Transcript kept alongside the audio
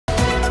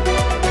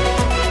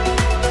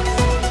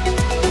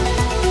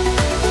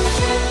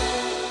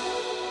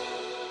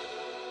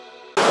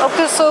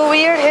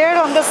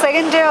the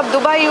second day of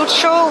Dubai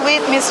WoodShow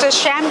with Mr.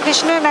 Shyam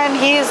Krishnan, and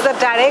he is the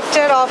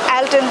director of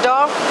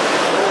Altendorf.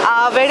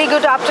 Very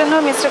good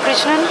afternoon, Mr.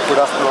 Krishnan.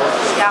 Good afternoon.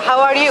 Yeah, how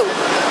are you?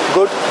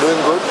 Good,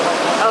 doing good.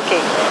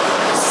 Okay.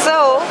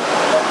 So,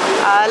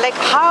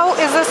 how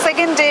is the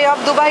second day of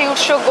Dubai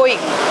WoodShow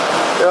going?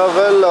 Yeah,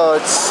 well,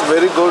 it's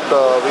very good.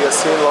 We are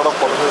seeing a lot of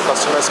potential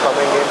customers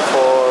coming in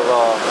for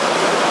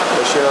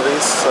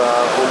machineries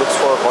who looks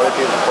for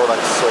quality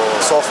products.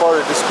 So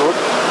far it is good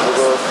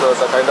because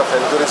the kind of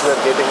inquiries we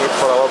are getting it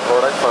for our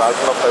product, for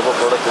Altendorf type of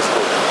product is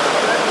good.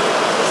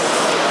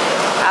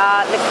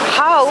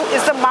 How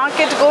is the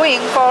market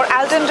going for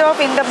Altendorf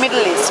in the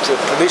Middle East?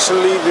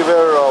 Traditionally, we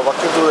were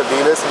working through the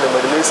dealers in the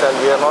Middle East, and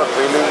we are not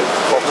really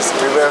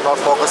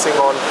focusing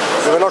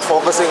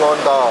on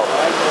the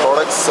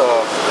products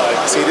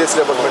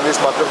seriously about the Middle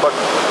East market. But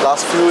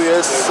last few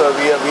years,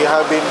 we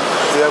have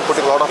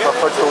putting a lot of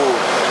effort to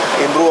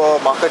improve our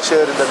market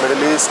share in the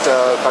Middle East,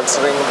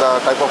 considering the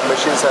type of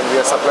machines, and we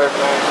have supplied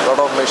a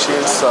lot of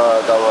machines,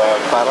 the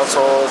panel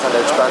saws and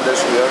expanders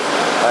here.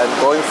 And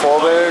going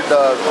forward,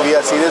 we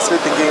are seriously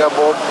thinking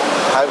about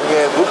having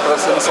a good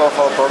presence of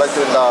our product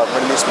in the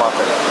Middle East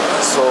market.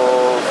 So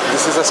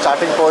this is a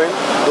starting point.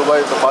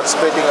 Dubai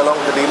participating along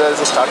the dealer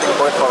is a starting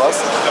point for us.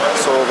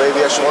 So where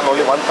we are shown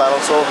only one panel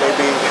saw,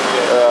 maybe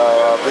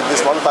with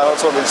this one panel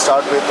saw we'll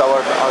start with our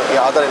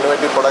other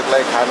innovative product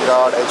like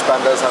handguard,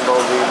 expanders and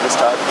all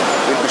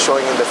we'll be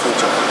showing in the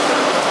future.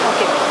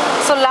 Okay.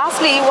 So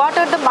lastly, what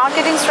are the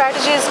marketing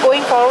strategies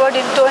going forward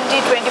in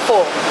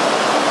 2024?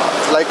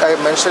 Like I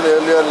mentioned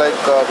earlier,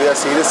 we are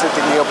seriously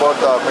thinking about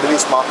the Middle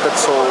East market.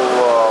 So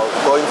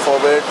going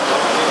forward,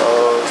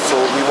 so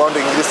we want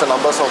to increase the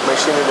numbers of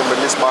machines in the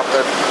Middle East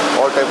market,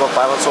 all type of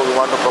panels. So we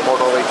want to promote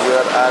over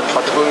here, and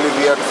particularly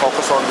we are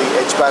focused on the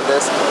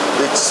expanders,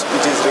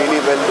 which is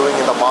really well doing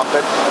in the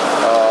market.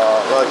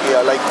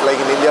 Like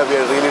in India, we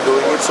are really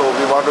doing it. So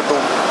we wanted to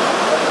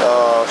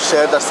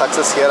share the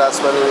success here as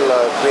well,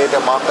 create a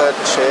market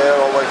share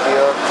over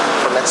here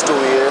for next 2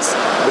 years,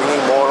 bringing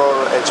more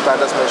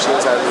expanders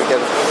machines, and we can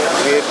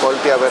create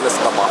quality awareness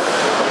in the market.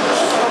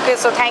 Okay,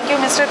 so thank you,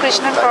 Mr.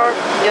 Krishnan, for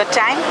your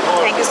time.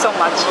 Thank you so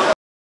much.